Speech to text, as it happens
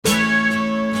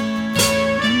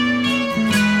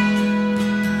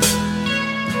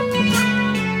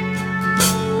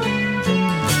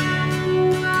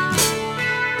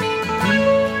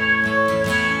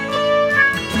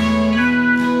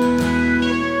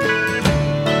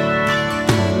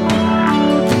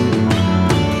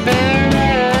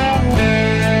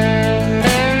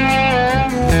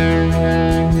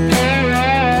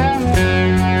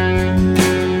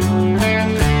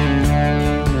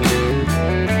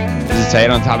say it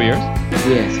on top of yours?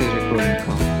 Yeah, it says recording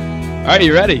call. All right,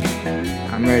 you ready?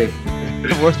 I'm ready.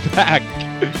 We're back.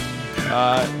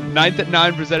 9th at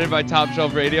 9 presented by Top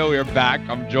Shelf Radio. We are back.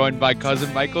 I'm joined by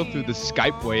cousin Michael through the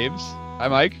Skype waves. Hi,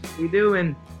 Mike. What you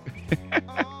doing?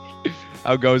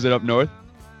 How goes it up north?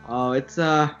 Oh, it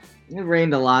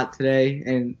rained a lot today,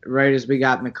 and right as we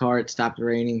got in the car, it stopped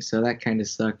raining, so that kind of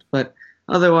sucked. But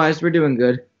otherwise, we're doing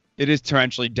good. It is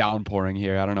torrentially downpouring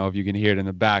here. I don't know if you can hear it in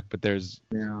the back, but there's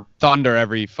No. thunder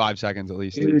every 5 seconds at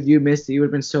least. Dude, you missed it. You would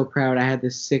have been so proud. I had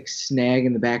this 6 snag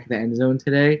in the back of the end zone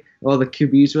today. All the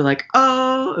QBs were like,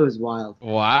 oh, it was wild.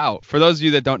 Wow. For those of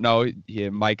you that don't know,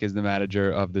 Mike is the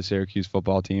manager of the Syracuse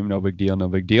football team. No big deal, no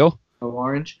big deal. Oh,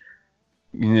 orange?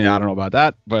 Yeah, I don't know about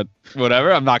that, but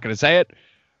whatever. I'm not going to say it.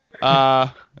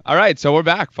 All right, so we're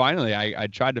back finally. I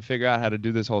tried to figure out how to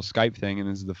do this whole Skype thing, and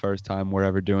this is the first time we're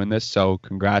ever doing this. So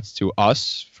congrats to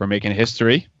us for making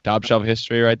history. Top shelf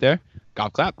history right there.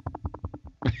 Golf clap.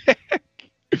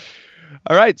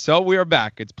 All right, so we are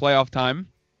back. It's playoff time.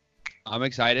 I'm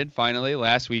excited, finally.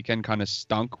 Last weekend kind of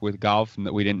stunk with golf, and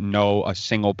that we didn't know a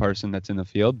single person that's in the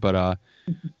field. But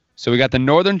so we got the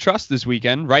Northern Trust this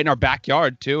weekend, right in our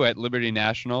backyard, too, at Liberty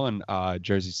National in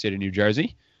Jersey City, New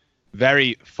Jersey.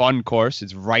 Very fun course.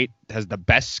 It's has the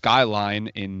best skyline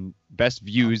in best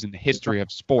views in the history of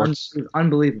sports. It's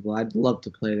unbelievable. I'd love to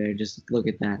play there. Just look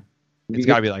at that. It's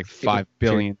got to be like $5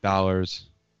 billion.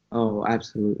 Oh,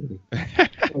 absolutely.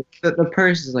 the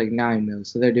purse is like $9 million,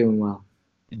 so they're doing well.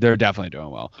 They're definitely doing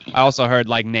well. I also heard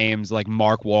like names like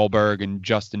Mark Wahlberg and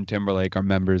Justin Timberlake are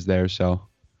members there. So,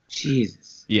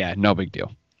 Jesus. Yeah, no big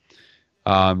deal.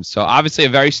 So obviously a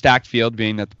very stacked field,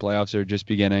 being that the playoffs are just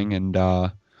beginning,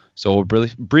 and so we'll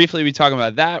briefly be talking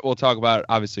about that. We'll talk about,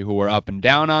 obviously, who we're up and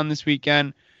down on this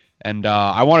weekend. And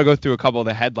I want to go through a couple of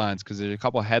the headlines because there's a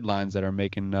couple of headlines that are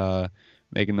making the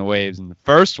waves. And the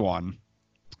first one,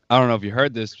 I don't know if you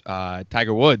heard this,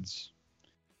 Tiger Woods.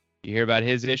 You hear about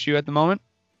his issue at the moment?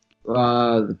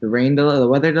 The rain delay, the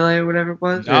weather delay, or whatever it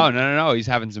was? No. He's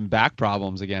having some back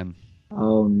problems again.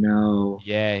 Oh, no.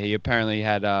 Yeah, he apparently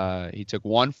he took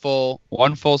one full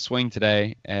swing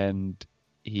today, and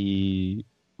he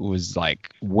was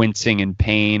like wincing in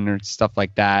pain or stuff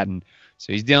like that, and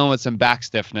so he's dealing with some back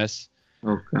stiffness.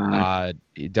 Oh God!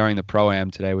 During the Pro-Am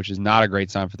today, which is not a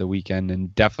great sign for the weekend,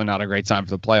 and definitely not a great sign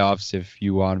for the playoffs. If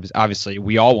you want, obviously,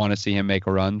 we all want to see him make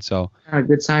a run. So not a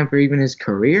good sign for even his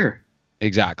career.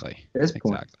 Exactly. At this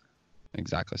point.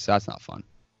 Exactly. So that's not fun.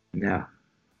 No.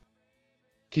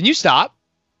 Can you stop?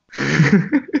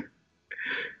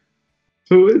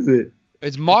 Who is it?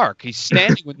 It's Mark. He's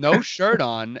standing with no shirt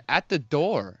on at the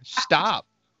door. Stop.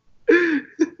 Can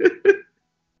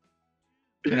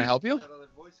I help you?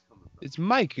 It's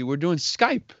Mike. We're doing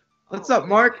Skype. What's up,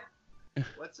 Mark?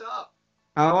 What's up?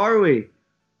 How are we?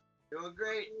 Doing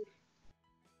great.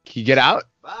 Can you get out?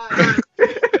 Bye.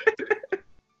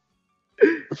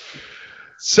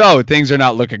 So things are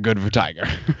not looking good for Tiger,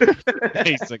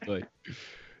 basically.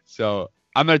 So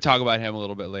I'm going to talk about him a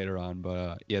little bit later on,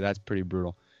 but yeah, that's pretty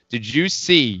brutal. Did you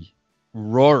see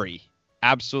Rory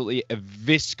absolutely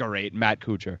eviscerate Matt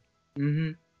Kuchar?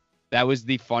 Mm-hmm. That was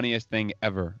the funniest thing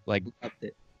ever. Like, Loved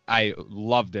it. I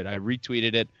loved it. I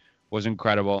retweeted it. It was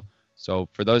incredible. So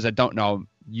for those that don't know,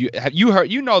 you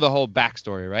know the whole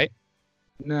backstory, right?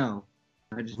 No.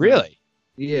 Really?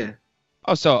 Yeah.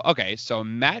 Oh, so okay. So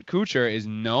Matt Kuchar is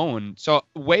known. So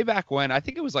way back when, I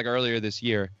think it was like earlier this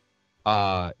year.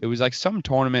 It was like some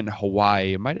tournament in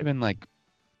Hawaii. It might have been like,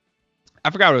 I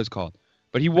forgot what it was called,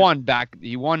 but he won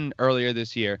earlier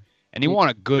this year, and he won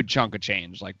a good chunk of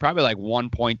change, like probably like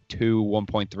 1.2,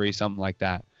 1.3, something like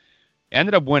that.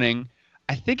 Ended up winning.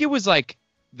 I think it was like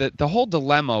the whole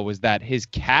dilemma was that his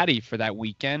caddy for that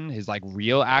weekend, his like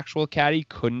real actual caddy,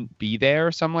 couldn't be there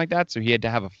or something like that, so he had to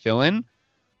have a fill-in.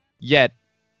 Yet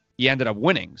he ended up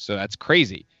winning, so that's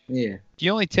crazy. Yeah.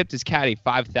 He only tipped his caddy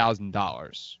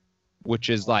 $5,000, which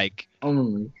is like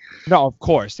only. No, of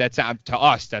course. To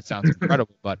us, that sounds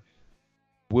incredible. But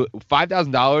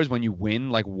 $5,000 when you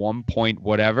win like 1 point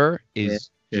whatever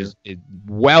is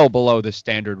well below the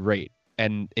standard rate.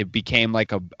 And it became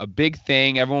like a big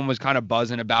thing. Everyone was kind of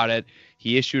buzzing about it.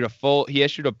 He issued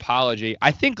apology.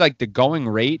 I think like the going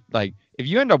rate, like if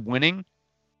you end up winning,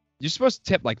 you're supposed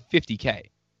to tip like $50K.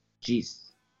 Jeez.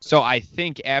 So I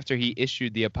think after he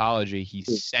issued the apology, he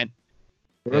sent.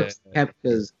 Brooks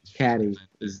Koepka's caddy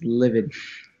is livid.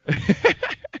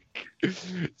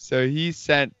 So he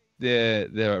sent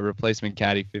the replacement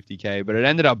caddy $50K, but it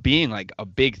ended up being like a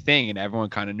big thing, and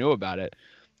everyone kind of knew about it.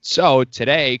 So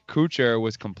today, Kuchar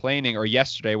was complaining, or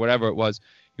yesterday, whatever it was,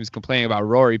 he was complaining about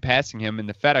Rory passing him in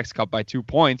the FedEx Cup by 2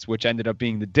 points, which ended up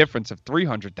being the difference of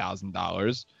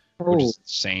 $300,000. which is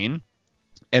insane.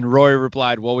 And Rory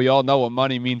replied, "Well, we all know what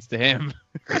money means to him."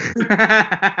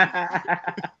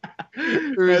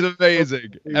 It was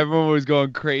amazing. Everyone was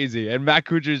going crazy, and Matt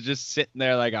Kuchar's just sitting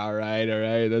there like, all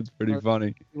right, that's pretty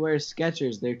funny. He wears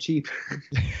Skechers, they're cheap.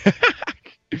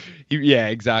 Yeah,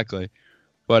 exactly.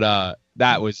 But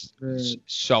that was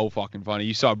so fucking funny.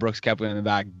 You saw Brooks Koepka in the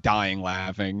back dying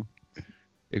laughing.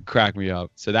 It cracked me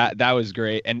up. So that was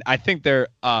great, and I think they're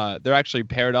actually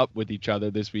paired up with each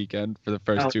other this weekend for the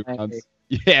first 2 rounds.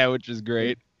 Yeah, which is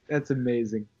great. That's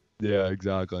amazing. Yeah,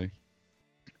 exactly.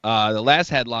 The last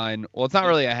headline, well, it's not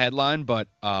really a headline, but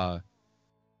the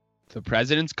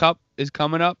President's Cup is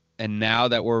coming up, and now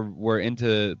that we're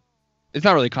into, it's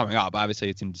not really coming up. Obviously,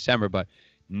 it's in December, but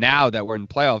now that we're in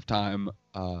playoff time,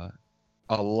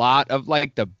 a lot of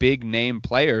like the big name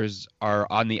players are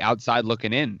on the outside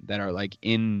looking in that are like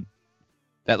in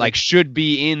that like should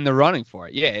be in the running for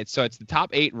it. Yeah, it's the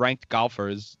top 8 ranked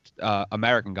golfers,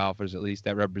 American golfers at least,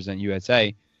 that represent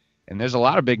USA, and there's a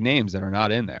lot of big names that are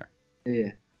not in there.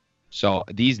 Yeah. So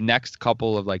these next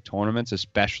couple of like tournaments,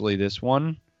 especially this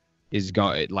one, is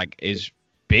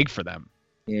big for them.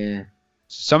 Yeah.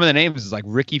 Some of the names is like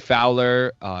Ricky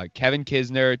Fowler, Kevin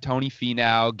Kisner, Tony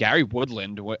Finau, Gary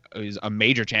Woodland is a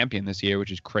major champion this year,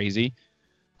 which is crazy.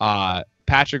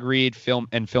 Patrick Reed, Phil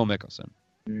Mickelson.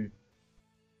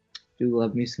 Do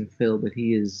love me some Phil, but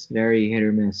he is very hit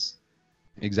or miss.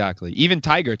 Exactly. Even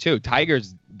Tiger too.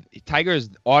 Tiger's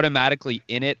automatically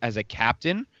in it as a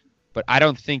captain, but I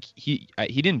don't think he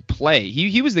didn't play.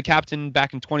 He was the captain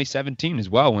back in 2017 as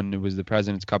well when it was the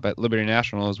President's Cup at Liberty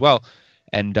National as well,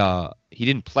 and he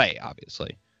didn't play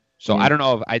obviously. So I don't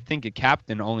know. I think a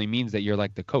captain only means that you're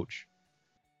like the coach.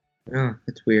 Oh,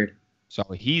 that's weird. So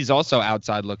he's also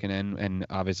outside looking in, and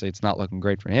obviously it's not looking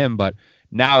great for him. But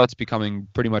now it's becoming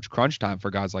pretty much crunch time for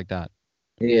guys like that.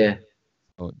 Yeah.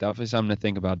 So definitely something to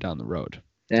think about down the road.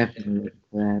 Definitely.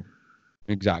 That.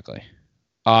 Exactly.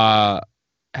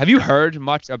 Have you heard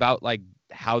much about like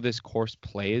how this course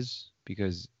plays?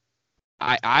 Because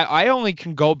I only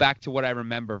can go back to what I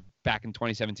remember back in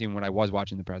 2017 when I was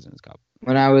watching the President's Cup.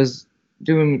 When I was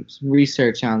doing some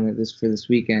research on this for this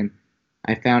weekend,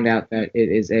 I found out that it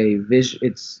is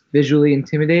it's visually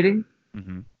intimidating.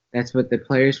 Mm-hmm. That's what the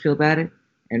players feel about it.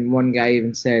 And one guy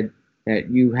even said that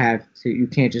you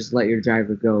can't just let your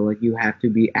driver go. Like, you have to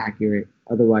be accurate.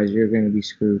 Otherwise, you're going to be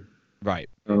screwed. Right.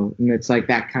 So, and it's like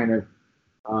that kind of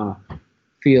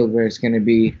field where it's going to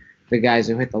be the guys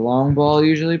who hit the long ball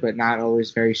usually, but not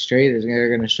always very straight. They're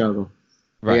going to struggle.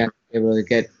 Right. They have to be able to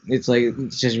get,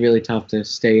 it's just really tough to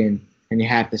stay in, and you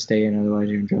have to stay in, otherwise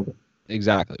you're in trouble.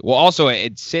 Exactly. Well, also,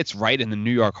 it sits right in the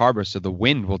New York Harbor, so the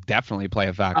wind will definitely play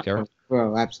a factor.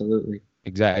 Bro, absolutely.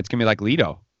 Exactly. It's going to be like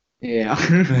Lido. Yeah.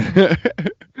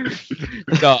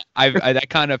 So that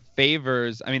kind of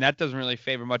favors, I mean, that doesn't really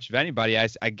favor much of anybody. I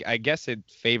guess it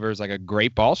favors like a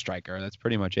great ball striker. That's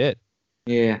pretty much it.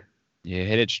 Yeah. You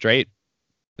hit it straight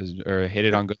or hit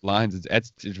it on good lines.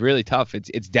 It's really tough.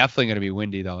 It's definitely going to be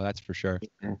windy, though. That's for sure.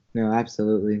 Yeah. No,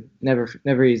 absolutely.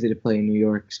 Never easy to play in New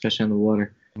York, especially on the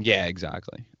water. Yeah,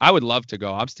 exactly. I would love to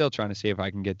go. I'm still trying to see if I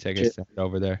can get tickets to head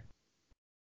over there.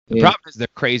 The Yeah. problem is they're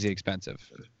crazy expensive.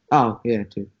 Oh, yeah,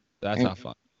 too. That's And- not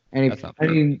fun.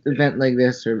 Any event like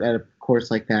this or at a course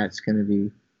like that, it's going to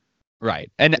be. Right.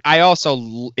 And I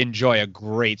also enjoy a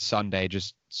great Sunday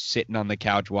just sitting on the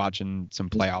couch watching some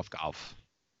playoff golf.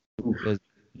 There's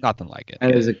nothing like it.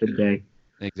 That is a good day.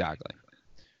 Exactly.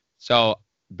 So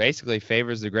basically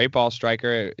favors the great ball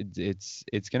striker. It's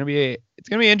gonna be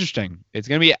interesting. It's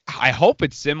gonna be, I hope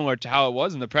it's similar to how it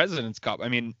was in the President's Cup. I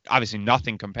mean, obviously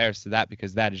nothing compares to that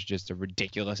because that is just a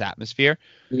ridiculous atmosphere.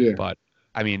 Yeah. But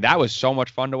I mean, that was so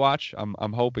much fun to watch.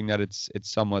 I'm hoping that it's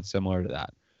somewhat similar to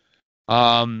that.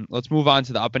 Let's move on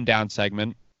to the up and down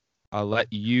segment. I'll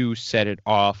let you set it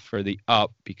off for the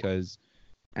up because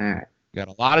All right. we got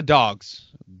a lot of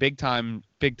dogs. Big time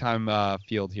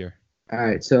field here. All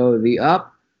right. So the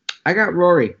up, I got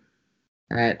Rory.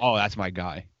 Oh, that's my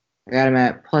guy. I got him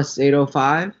at plus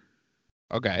 805.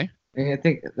 Okay. And I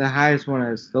think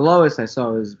the lowest I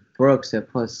saw was Brooks at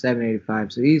plus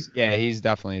 785. So he's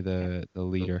definitely the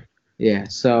leader. Yeah.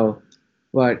 So,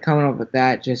 but coming up with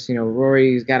that, just,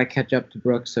 Rory's got to catch up to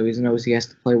Brooks, so he knows he has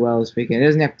to play well this weekend. He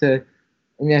doesn't have to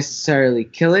necessarily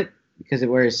kill it because of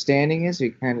where his standing is. So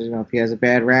he kind of, if he has a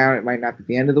bad round, it might not be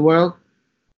the end of the world.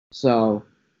 So,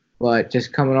 but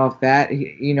just coming off that,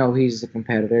 he's a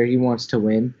competitor. He wants to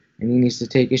win, and he needs to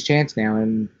take his chance now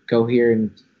and go here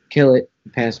and kill it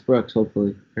past Brooks,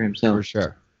 hopefully, for himself. For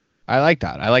sure. I like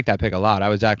that. I like that pick a lot. I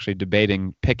was actually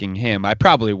debating picking him. I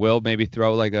probably will maybe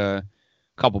throw like a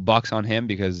couple bucks on him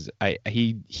because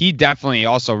he definitely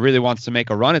also really wants to make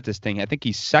a run at this thing. I think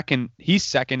he's second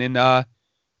in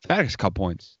FedEx Cup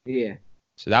points. Yeah.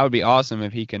 So that would be awesome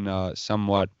if he can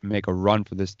somewhat make a run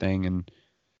for this thing and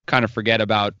kind of forget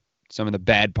about some of the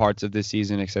bad parts of this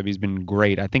season, except he's been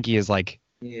great. I think he has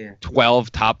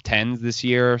 12 top 10s this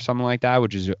year or something like that,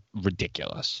 which is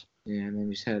ridiculous. Yeah, and then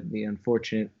you just had the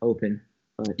unfortunate Open.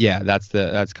 But Yeah,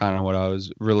 that's kind of what I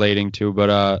was relating to.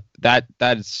 But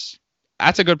that's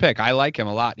a good pick. I like him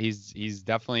a lot. He's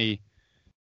definitely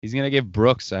gonna give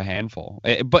Brooks a handful.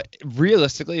 But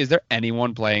realistically, is there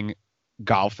anyone playing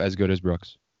golf as good as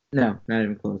Brooks? No, not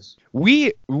even close.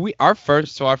 Our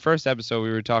first episode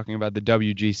we were talking about the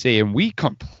WGC and we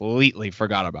completely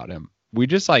forgot about him. We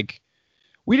just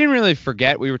we didn't really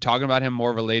forget. We were talking about him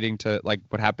more relating to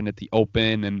what happened at the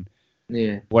Open and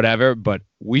whatever, but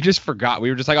we just forgot. We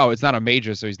were just like, oh, it's not a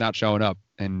major, so he's not showing up.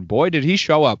 And boy, did he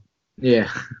show up. Yeah.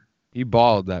 He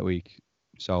balled that week.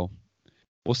 So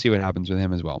we'll see what happens with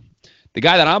him as well. The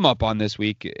guy that I'm up on this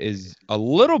week is a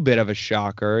little bit of a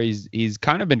shocker. He's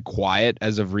kind of been quiet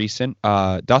as of recent.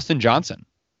 Dustin Johnson.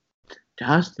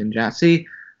 Dustin Johnson. See,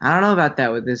 I don't know about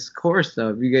that with this course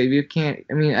though. You can't.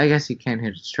 I mean, I guess you can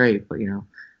hit it straight, but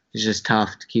it's just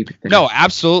tough to keep it there. No,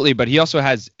 absolutely. But he also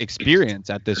has experience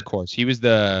at this course. He was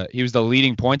the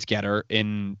leading points getter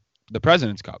in the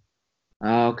President's Cup.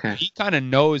 Oh, okay. He kind of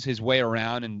knows his way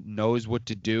around and knows what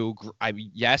to do. I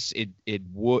mean, yes,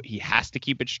 he has to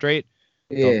keep it straight.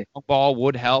 Yeah. The long ball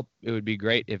would help. It would be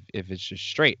great if it's just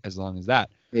straight, as long as that.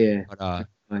 Yeah. But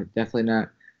definitely not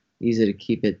easy to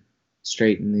keep it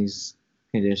straight in these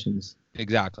conditions.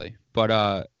 Exactly.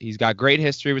 But he's got great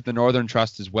history with the Northern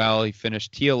Trust as well. He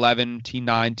finished T11, T9,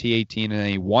 T18, and then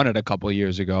he won it a couple of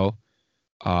years ago.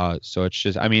 So it's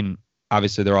just, I mean,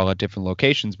 obviously they're all at different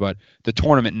locations, but the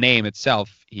tournament name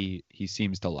itself, he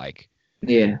seems to like.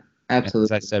 Yeah,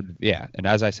 absolutely. And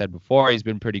as I said before, he's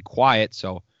been pretty quiet.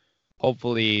 So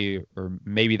hopefully, or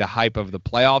maybe the hype of the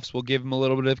playoffs will give him a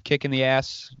little bit of kick in the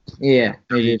ass. Yeah,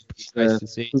 maybe it's nice to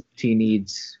see. He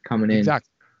needs coming in. Exactly.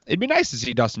 It'd be nice to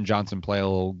see Dustin Johnson play a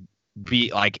little,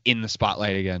 be in the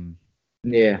spotlight again.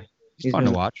 Yeah. He's fun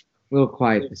to watch. A little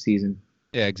quiet this season.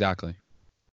 Yeah, exactly.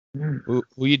 Who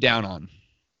you down on?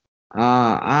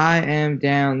 I am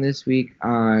down this week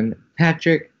on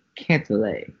Patrick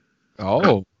Cantlay.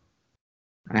 Oh.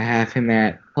 I have him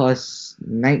at plus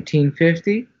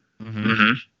 1950.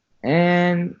 Mm-hmm.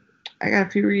 And I got a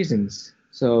few reasons.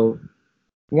 So,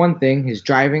 one thing, his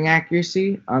driving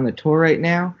accuracy on the tour right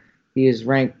now, he is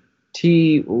ranked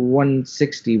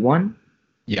T161.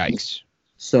 Yikes.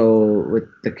 So, with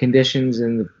the conditions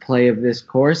and the play of this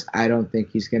course, I don't think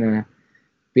he's going to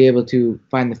be able to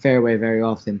find the fairway very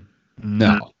often.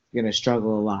 No. He's going to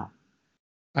struggle a lot.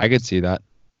 I could see that.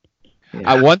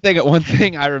 Yeah. One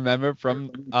thing I remember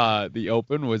from the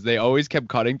Open was they always kept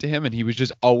cutting to him, and he was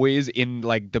just always in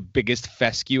the biggest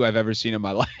fescue I've ever seen in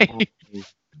my life.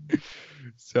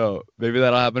 So maybe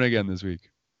that'll happen again this week.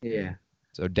 Yeah.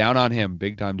 So down on him,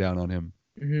 big time down on him.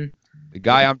 Mm-hmm. The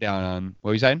guy I'm down on. What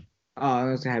were you saying? Oh,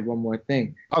 I also had one more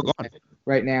thing. Oh, go on.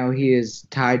 Right now, he is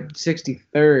tied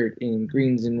 63rd in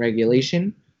greens in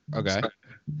regulation. Okay.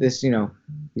 This,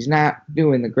 he's not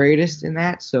doing the greatest in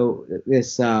that, so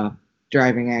this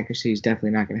driving accuracy is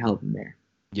definitely not going to help him there.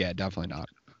 Yeah, definitely not.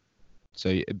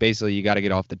 So basically, you got to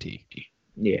get off the tee.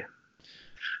 Yeah.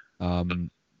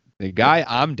 The guy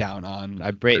I'm down on,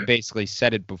 I basically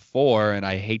said it before, and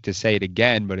I hate to say it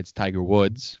again, but it's Tiger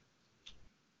Woods.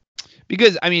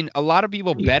 Because, I mean, a lot of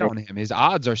people bet on him. His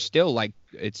odds are still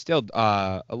it's still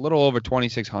a little over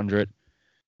 2,600,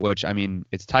 which, I mean,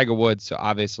 it's Tiger Woods, so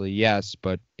obviously, yes.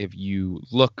 But if you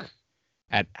look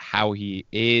at how he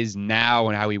is now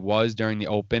and how he was during the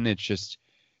Open, it's just,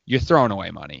 you're throwing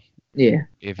away money. Yeah.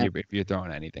 If you're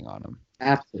throwing anything on him.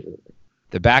 Absolutely.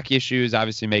 The back issues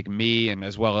obviously make me, and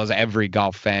as well as every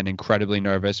golf fan, incredibly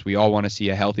nervous. We all want to see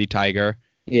a healthy Tiger.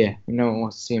 Yeah, no one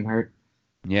wants to see him hurt.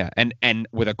 Yeah, and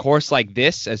with a course like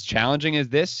this, as challenging as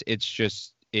this, it's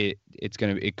just it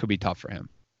could be tough for him.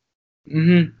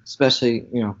 Mm-hmm. Especially,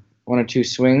 one or two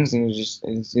swings and he's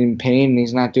in pain and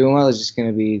he's not doing well. It's just going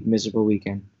to be a miserable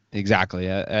weekend. Exactly.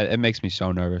 It makes me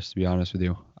so nervous, to be honest with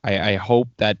you. I hope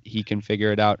that he can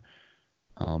figure it out.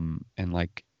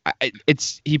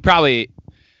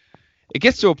 It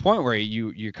gets to a point where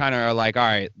you kind of are like, all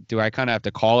right, do I kind of have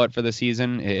to call it for the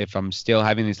season if I'm still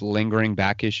having this lingering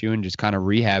back issue and just kind of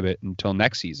rehab it until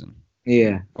next season?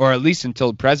 Yeah. Or at least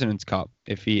until the President's Cup.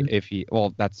 If he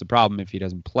that's the problem if he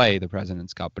doesn't play the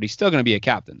President's Cup, but he's still going to be a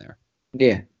captain there.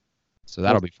 Yeah. So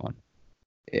that'll be fun.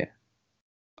 Yeah.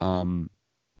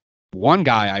 one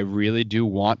guy I really do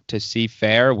want to see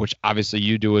fare, which obviously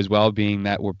you do as well, being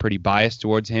that we're pretty biased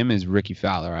towards him, is Ricky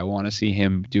Fowler. I want to see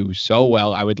him do so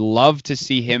well. I would love to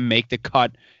see him make the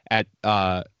cut at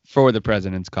for the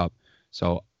President's Cup.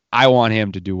 So I want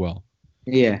him to do well.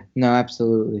 Yeah, no,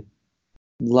 absolutely.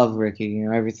 Love Ricky,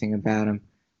 everything about him.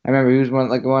 I remember he was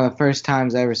one of the first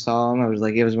times I ever saw him.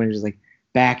 It was when he was like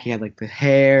back. He had like the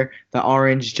hair, the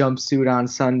orange jumpsuit on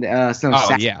Sunday.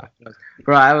 Saturday. Yeah.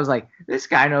 Bro, I was like, this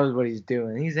guy knows what he's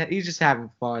doing. He's just having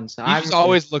fun. So He's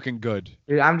always looking good.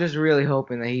 Dude, I'm just really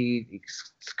hoping that he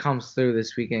comes through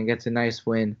this weekend and gets a nice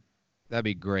win. That'd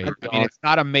be great. I mean, it's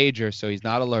not a major, so he's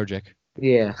not allergic.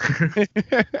 Yeah.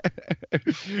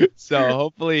 So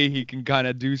hopefully he can kind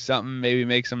of do something, maybe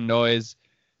make some noise.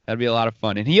 That'd be a lot of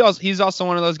fun. And he's also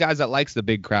one of those guys that likes the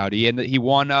big crowd. He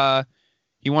won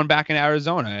back in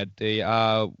Arizona at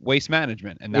the Waste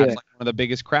Management, and that's like one of the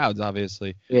biggest crowds,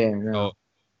 obviously. Yeah. No.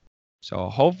 So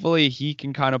hopefully he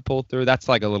can kind of pull through. That's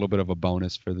like a little bit of a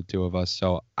bonus for the two of us.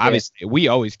 So obviously we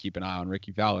always keep an eye on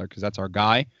Ricky Fowler because that's our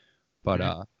guy.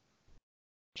 But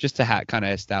just to kind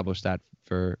of establish that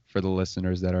for the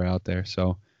listeners that are out there.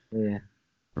 So yeah,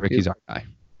 Ricky's our guy.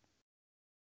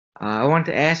 I wanted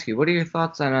to ask you, what are your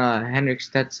thoughts on Henrik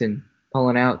Stetson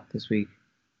pulling out this week?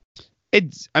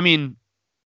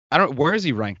 Where is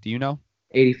he ranked? Do you know?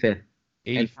 85th. 85th.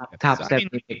 And top step to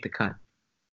make the cut.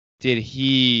 Did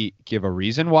he give a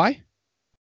reason why?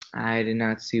 I did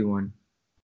not see one.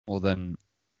 Well, then,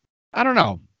 I don't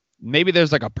know. Maybe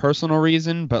there's like a personal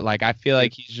reason, but like I feel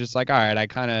like he's just like, all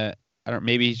right,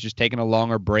 maybe he's just taking a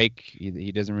longer break.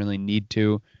 He doesn't really need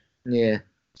to. Yeah.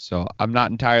 So I'm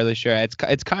not entirely sure.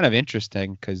 It's kind of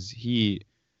interesting because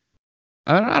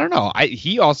I don't know.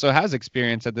 He also has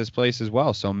experience at this place as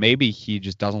well. So maybe he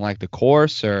just doesn't like the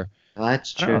course or. Well,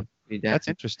 that's true. That's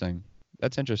interesting.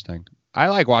 I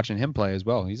like watching him play as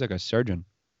well. He's like a surgeon.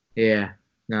 Yeah.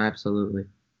 No, absolutely.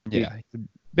 Yeah. He's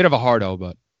a bit of a hardo,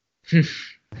 but.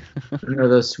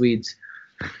 Those Swedes.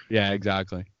 Yeah,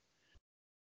 exactly.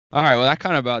 All right. Well, that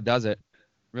kind of about does it.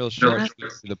 Real short, to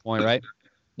the point, right?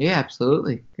 Yeah,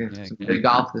 absolutely. Some good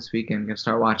golf this weekend. Gonna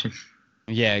start watching.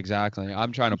 Yeah, exactly.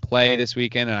 I'm trying to play this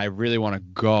weekend, and I really want to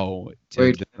go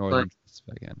to the Northern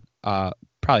again.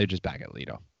 Probably just back at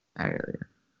Lido.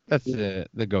 That's the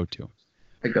go-to.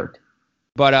 The go-to.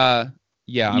 But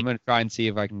yeah, I'm gonna try and see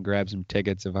if I can grab some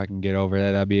tickets. If I can get over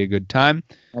there, that'd be a good time.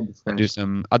 I'll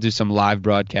do some live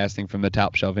broadcasting from the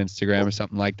Top Shelf Instagram or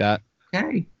something like that.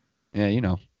 Okay. Yeah,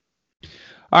 All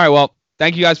right. Well,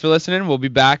 thank you guys for listening. We'll be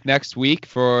back next week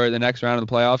for the next round of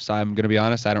the playoffs. I'm gonna be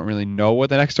honest, I don't really know what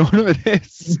the next tournament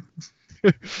is.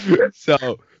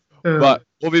 So, but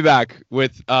we'll be back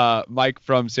with Mike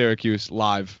from Syracuse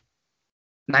live.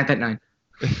 9th at 9.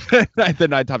 9th at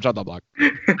 9, Top Shot on the Block.